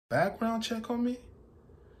background check on me?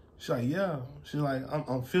 She's like, yeah. She's like,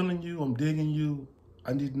 I'm feeling you, I'm digging you.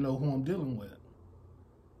 I need to know who I'm dealing with.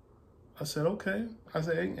 I said, okay. I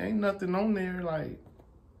said, ain't nothing on there like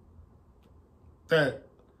that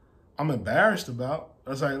I'm embarrassed about. I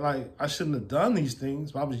was like, I shouldn't have done these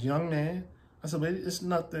things, but I was a young man. I said, but it's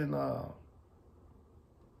nothing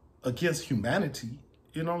against humanity.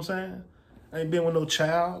 You know what I'm saying? I ain't been with no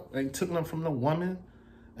child. I ain't took nothing from no woman.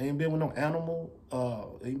 I ain't been with no animal.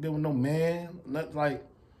 Ain't been with no man. Not like,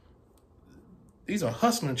 these are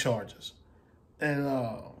hustling charges. And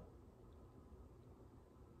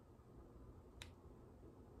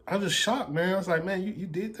I was just shocked, man. I was like, man, you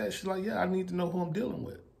did that? She's like, yeah, I need to know who I'm dealing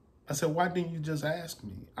with. I said, why didn't you just ask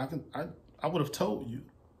me? I would have told you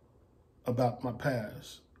about my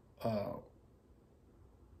past. I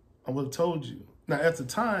would have told you. Now, at the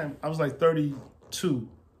time, I was like 32.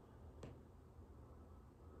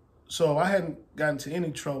 So I hadn't gotten into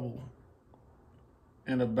any trouble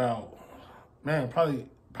in about, man, probably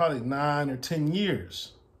 9 or 10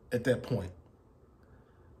 years at that point.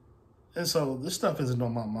 And so this stuff isn't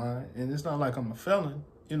on my mind, and it's not like I'm a felon,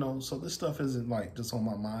 you know, so this stuff isn't like just on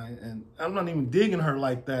my mind, and I'm not even digging her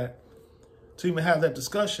like that to even have that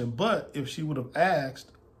discussion. But if she would have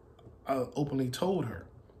asked, I openly told her.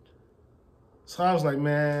 So I was like,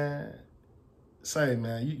 man,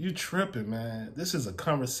 you tripping, man. This is a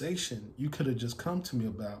conversation you could have just come to me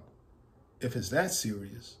about if it's that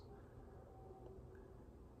serious.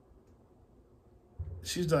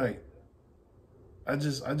 She's like, I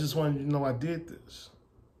just wanted you to know I did this.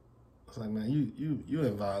 I was like, man, you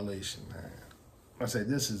in violation, man. I said,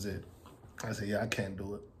 this is it. I said, yeah, I can't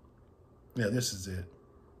do it. Yeah, this is it.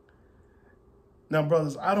 Now,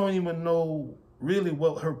 brothers, I don't even know really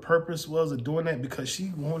what her purpose was of doing that, because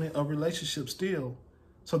she wanted a relationship still.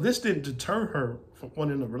 So this didn't deter her from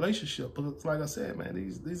wanting a relationship. But like I said, man,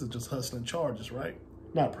 these are just hustling charges, right?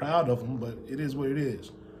 Not proud of them, but it is what it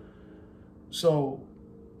is. So,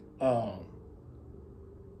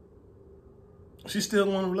 she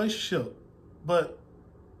still wanted a relationship, but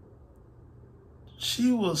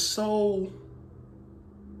she was so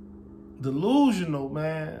delusional,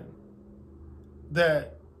 man,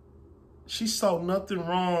 that she saw nothing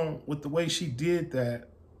wrong with the way she did that.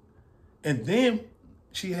 And then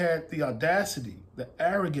she had the audacity, the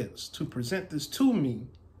arrogance to present this to me,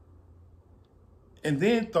 and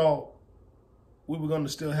then thought we were going to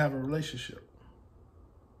still have a relationship.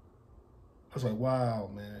 I was like, wow,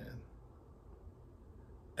 man.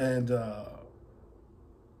 And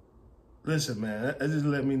listen, man, that just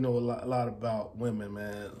let me know a lot about women,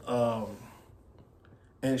 man.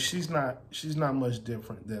 And she's not much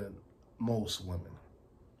different than most women.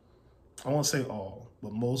 I won't say all,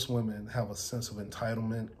 but most women have a sense of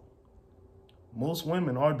entitlement. Most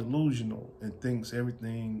women are delusional and think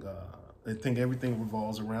everything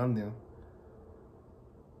revolves around them.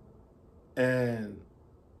 And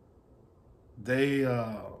they,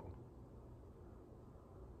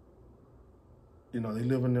 you know, they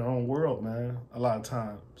live in their own world, man, a lot of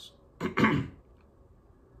times.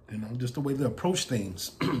 You know, just the way they approach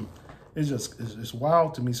things. It's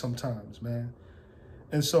wild to me sometimes, man.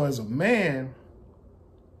 And so as a man,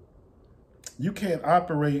 you can't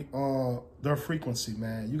operate on their frequency,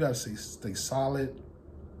 man. You got to stay solid.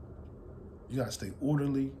 You got to stay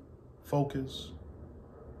orderly, focused,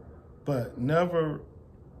 but never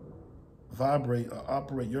vibrate or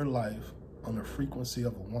operate your life on the frequency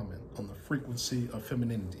of a woman, on the frequency of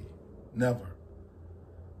femininity. Never.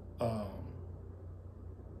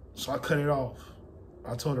 So I cut it off.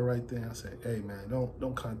 I told her right there, I said, hey, man,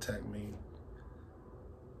 don't contact me.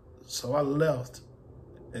 So I left,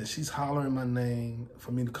 and she's hollering my name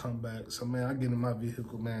for me to come back. So, man, I get in my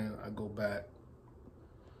vehicle, man, I go back.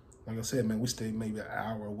 Like I said, man, we stayed maybe an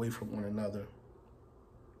hour away from one another.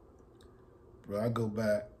 Bro, I go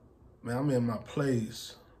back. Man, I'm in my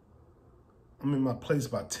place. I'm in my place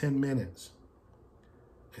about 10 minutes.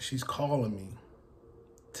 And she's calling me.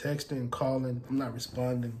 Texting, calling. I'm not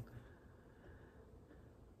responding.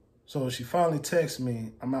 So she finally texts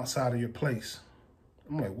me, I'm outside of your place.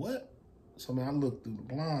 I'm like, what? So, man, I look through the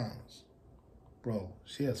blinds. Bro,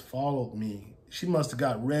 she has followed me. She must have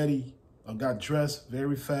got ready or got dressed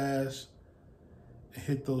very fast and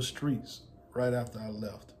hit those streets right after I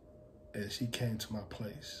left. And she came to my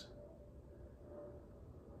place.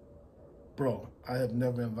 Bro, I have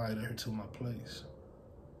never invited her to my place.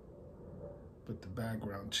 But the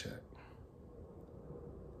background check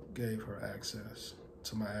gave her access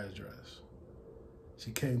to my address. She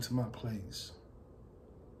came to my place,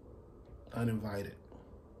 uninvited.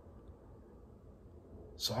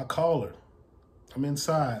 So I call her. I'm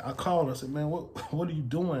inside. I called her. I said, man, what are you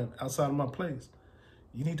doing outside of my place?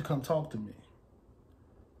 You need to come talk to me.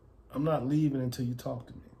 I'm not leaving until you talk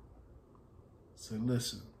to me. I said,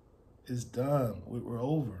 listen, it's done. We're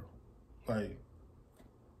over. Like,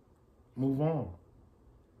 move on.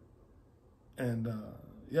 And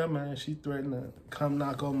yeah, man, she threatened to come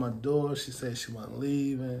knock on my door. She said she wasn't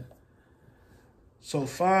leaving. So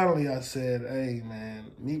finally I said, hey,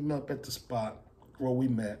 man, meet me up at the spot where we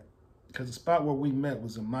met. Because the spot where we met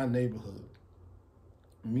was in my neighborhood.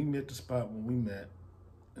 Meet me at the spot where we met,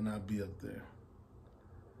 and I'll be up there.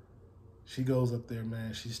 She goes up there,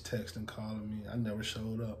 man. She's texting, calling me. I never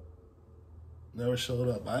showed up. Never showed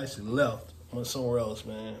up. I actually left. Went somewhere else,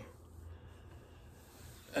 man.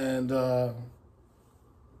 And that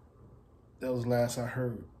was the last I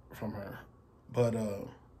heard from her. But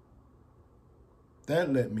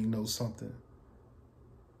that let me know something.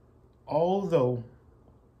 Although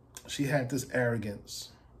she had this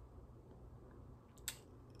arrogance,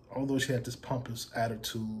 although she had this pompous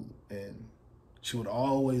attitude, and she would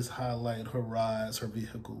always highlight her rides, her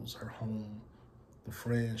vehicles, her home, the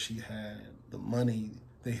friends she had, the money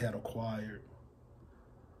they had acquired.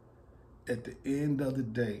 At the end of the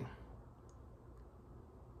day,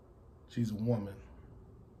 she's a woman.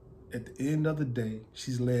 At the end of the day,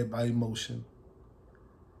 she's led by emotion.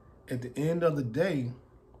 At the end of the day,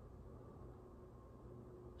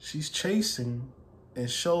 she's chasing and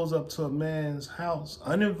shows up to a man's house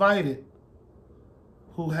uninvited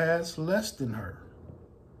who has less than her.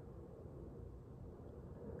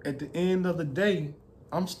 At the end of the day,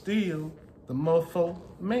 I'm still the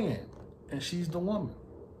motherfucking man and she's the woman.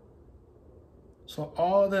 So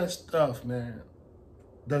all that stuff, man,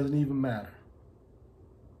 doesn't even matter.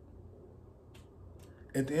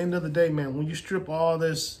 At the end of the day, man, when you strip all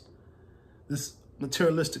this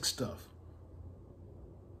materialistic stuff,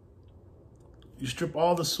 you strip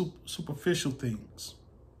all the superficial things,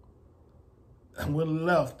 and we're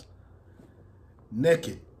left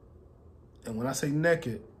naked. And when I say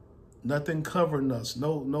naked, nothing covering us,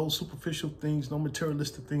 no superficial things, no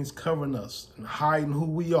materialistic things covering us and hiding who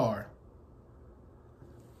we are.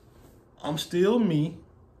 I'm still me,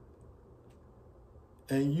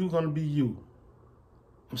 and you're gonna be you.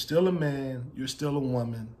 I'm still a man, you're still a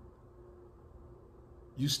woman.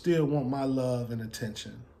 You still want my love and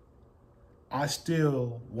attention. I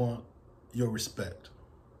still want your respect.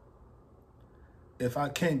 If I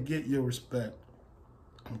can't get your respect,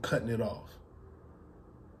 I'm cutting it off.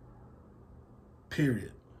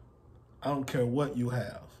 Period. I don't care what you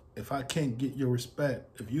have. If I can't get your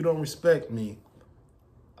respect, if you don't respect me,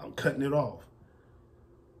 I'm cutting it off.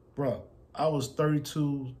 Bro, I was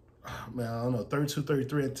 32, man, I don't know, 32,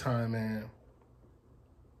 33 at the time, man.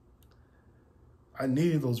 I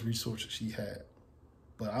needed those resources she had,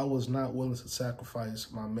 but I was not willing to sacrifice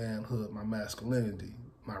my manhood, my masculinity,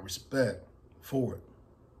 my respect for it.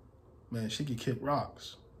 Man, she could kick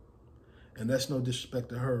rocks. And that's no disrespect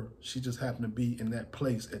to her. She just happened to be in that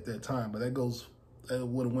place at that time. But that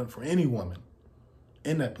would have went for any woman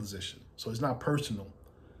in that position. So it's not personal.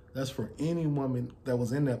 That's for any woman that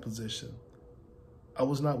was in that position. I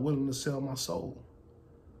was not willing to sell my soul.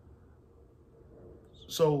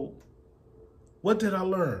 So what did I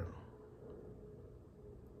learn?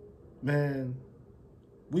 Man,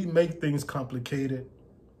 we make things complicated,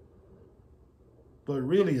 but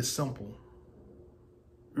really it's simple.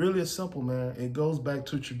 Really it's simple, man. It goes back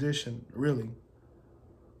to tradition, really,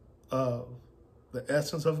 of the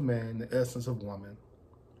essence of man, the essence of woman.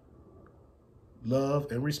 Love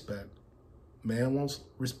and respect. Man wants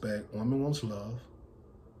respect, woman wants love.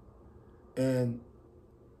 And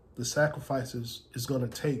the sacrifices it's going to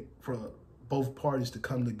take for both parties to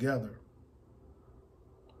come together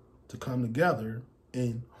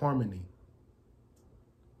in harmony.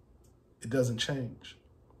 It doesn't change.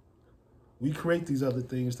 We create these other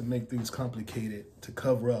things to make things complicated, to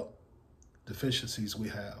cover up deficiencies we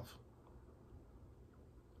have.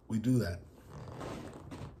 We do that.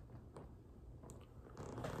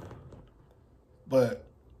 But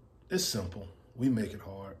it's simple. We make it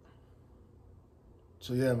hard.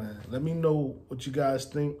 So yeah, man, let me know what you guys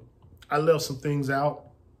think. I left some things out,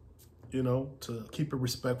 you know, to keep it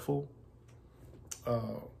respectful.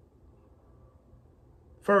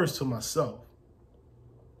 First to myself,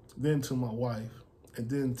 then to my wife, and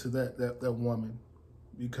then to that woman,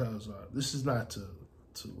 because this is not to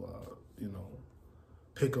you know,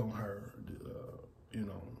 pick on her, you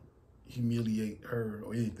know, humiliate her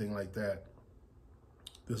or anything like that.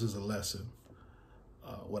 This is a lesson.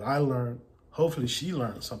 What I learned, hopefully she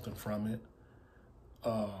learned something from it,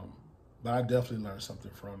 but I definitely learned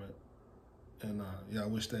something from it. And yeah, I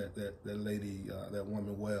wish that lady, that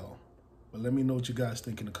woman well. But let me know what you guys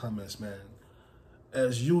think in the comments, man.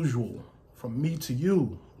 As usual, from me to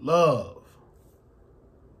you, love,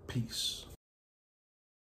 peace.